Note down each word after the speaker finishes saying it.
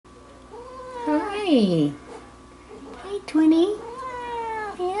Hi. Hi, Twinny.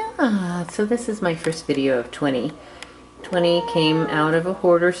 Yeah, so this is my first video of Twinny. Twinny came out of a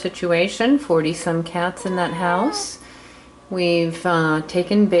hoarder situation, 40-some cats in that house. We've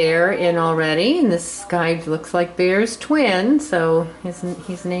taken Bear in already, and this guy looks like Bear's twin, so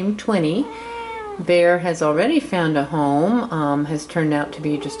he's named Twinny. Bear has already found a home, has turned out to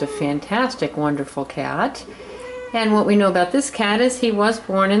be just a fantastic, wonderful cat. And what we know about this cat is he was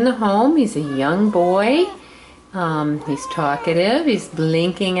born in the home. He's a young boy. He's talkative. He's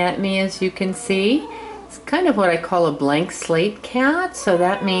blinking at me, as you can see. It's kind of what I call a blank slate cat, so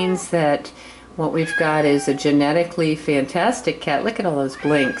that means that what we've got is a genetically fantastic cat. Look at all those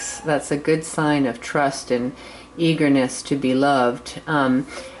blinks. That's a good sign of trust and eagerness to be loved.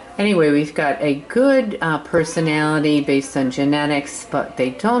 Anyway, we've got a good personality based on genetics, but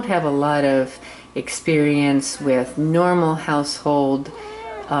they don't have a lot of experience with normal household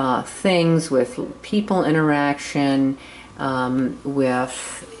things, with people interaction,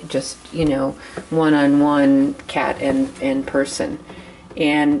 with just, you know, one-on-one cat and person.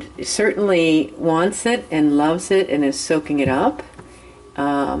 And certainly wants it and loves it and is soaking it up.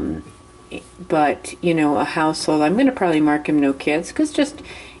 But, you know, a household, I'm going to probably mark him no kids, because just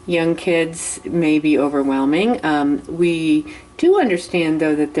young kids may be overwhelming. We do understand,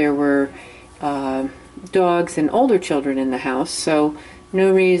 though, that there were dogs and older children in the house, so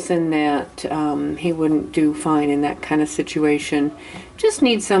no reason that he wouldn't do fine in that kind of situation. Just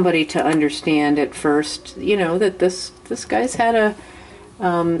need somebody to understand at first, you know, that this guy's had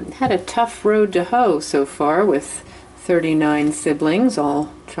a tough road to hoe so far, with 39 siblings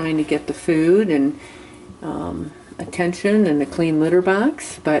all trying to get the food and attention and a clean litter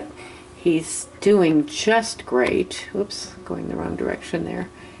box, but he's doing just great. Oops, going the wrong direction there.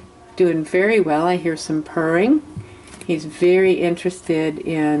 Doing very well. I hear some purring. He's very interested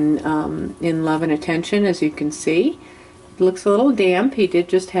in love and attention, as you can see. Looks a little damp. He did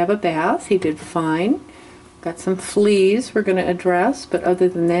just have a bath. He did fine. Got some fleas we're going to address, but other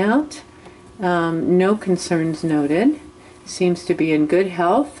than that, no concerns noted. Seems to be in good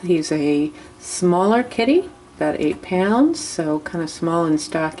health. He's a smaller kitty, about 8 pounds, so kind of small and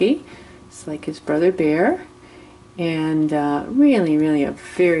stocky. It's like his brother Bear. And really a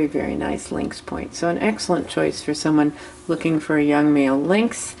very, very nice lynx point. So an excellent choice for someone looking for a young male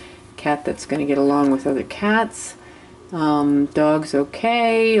lynx, cat that's going to get along with other cats. Dogs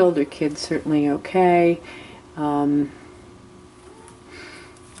okay, older kids certainly okay. And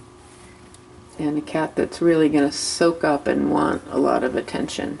a cat that's really going to soak up and want a lot of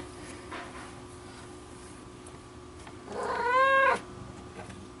attention.